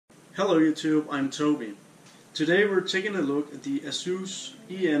Hello YouTube, I'm Toby. Today we're taking a look at the ASUS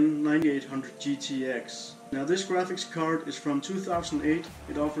EN9800GTX. Now this graphics card is from 2008.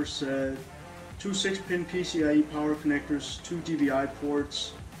 It offers two 6-pin PCIe power connectors, 2 DVI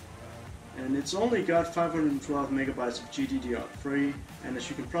ports, and it's only got 512 megabytes of GDDR3, and as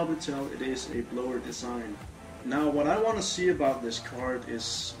you can probably tell, it is a blower design. Now what I want to see about this card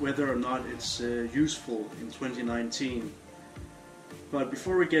is whether or not it's useful in 2019. But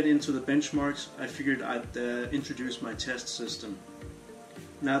before we get into the benchmarks, I figured I'd introduce my test system.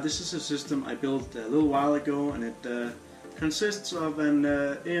 Now this is a system I built a little while ago, and it consists of an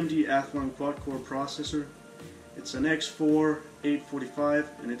AMD Athlon quad-core processor. It's an X4 845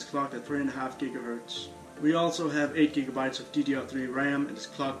 and it's clocked at 3.5 GHz. We also have 8 GB of DDR3 RAM and it's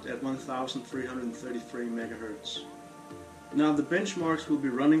clocked at 1333 MHz. Now the benchmarks we'll be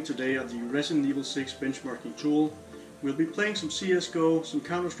running today are the Resident Evil 6 benchmarking tool. We'll be playing some CSGO, some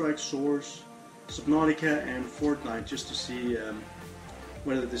CounterStrike Source, Subnautica and Fortnite just to see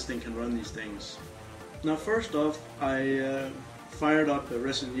whether this thing can run these things. Now first off, I fired up the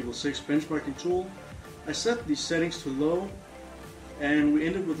Resident Evil 6 benchmarking tool. I set the settings to low and we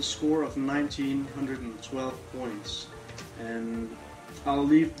ended with a score of 1912 points. And I'll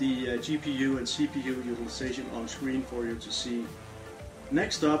leave the GPU and CPU utilization on screen for you to see.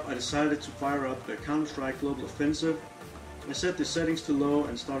 Next up, I decided to fire up the CounterStrike Global Offensive. I set the settings to low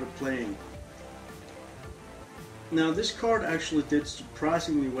and started playing. Now this card actually did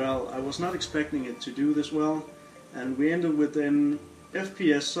surprisingly well. I was not expecting it to do this well, and we ended with an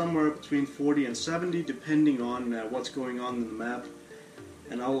FPS somewhere between 40 and 70 depending on what's going on in the map.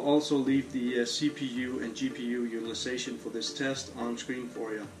 And I'll also leave the CPU and GPU utilization for this test on screen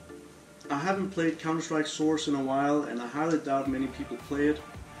for you. I haven't played CounterStrike Source in a while, and I highly doubt many people play it,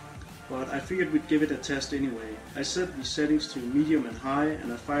 but I figured we'd give it a test anyway. I set the settings to medium and high,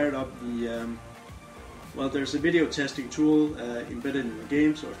 and I fired up the, well, there's a video testing tool embedded in the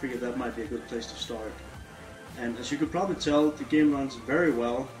game, so I figured that might be a good place to start. And as you could probably tell, the game runs very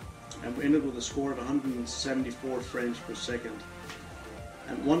well, and we ended with a score of 174 frames per second.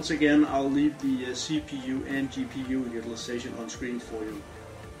 And once again, I'll leave the CPU and GPU utilization on screen for you.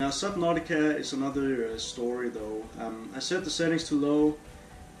 Now Subnautica is another story though. I set the settings to low,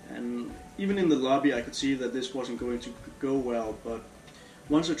 and even in the lobby I could see that this wasn't going to go well, but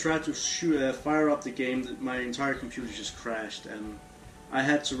once I tried to fire up the game, my entire computer just crashed and I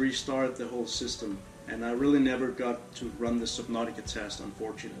had to restart the whole system, and I really never got to run the Subnautica test,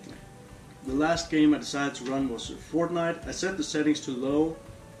 unfortunately. The last game I decided to run was Fortnite. I set the settings to low,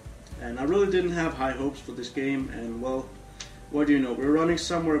 and I really didn't have high hopes for this game, and well, what do you know, we're running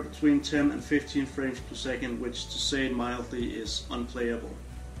somewhere between 10 and 15 frames per second, which to say it mildly is unplayable.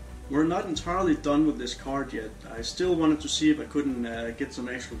 We're not entirely done with this card yet. I still wanted to see if I couldn't get some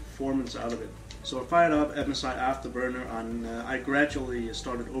extra performance out of it. So I fired up MSI Afterburner and I gradually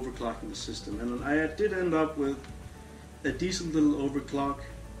started overclocking the system, and I did end up with a decent little overclock.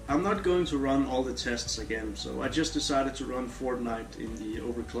 I'm not going to run all the tests again, so I just decided to run Fortnite in the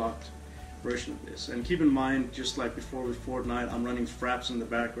overclocked version of this. And keep in mind, just like before with Fortnite, I'm running fraps in the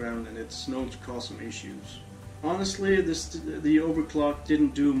background and it's known to cause some issues. Honestly, the overclock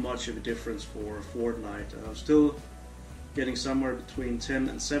didn't do much of a difference for Fortnite. I'm still getting somewhere between 10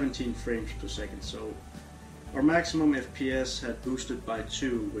 and 17 frames per second, so our maximum FPS had boosted by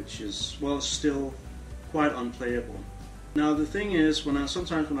 2, which is, well, still quite unplayable. Now the thing is,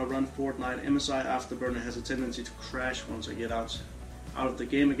 sometimes when I run Fortnite, MSI Afterburner has a tendency to crash once I get out of the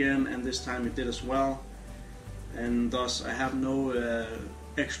game again, and this time it did as well, and thus I have no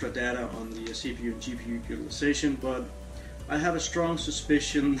extra data on the CPU and GPU utilization, but I have a strong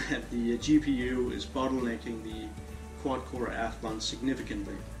suspicion that the GPU is bottlenecking the quad-core Athlon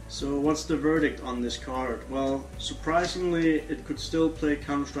significantly. So what's the verdict on this card? Well, surprisingly it could still play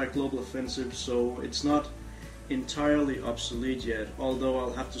CounterStrike Global Offensive, so it's not entirely obsolete yet, although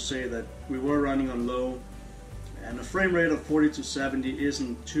I'll have to say that we were running on low, and a frame rate of 40 to 70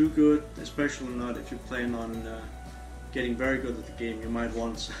 isn't too good, especially not if you plan on getting very good at the game. You might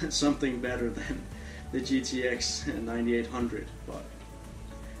want something better than the GTX 9800. But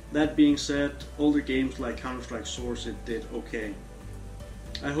that being said, older games like CounterStrike Source, it did okay.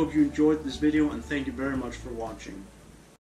 I hope you enjoyed this video and thank you very much for watching.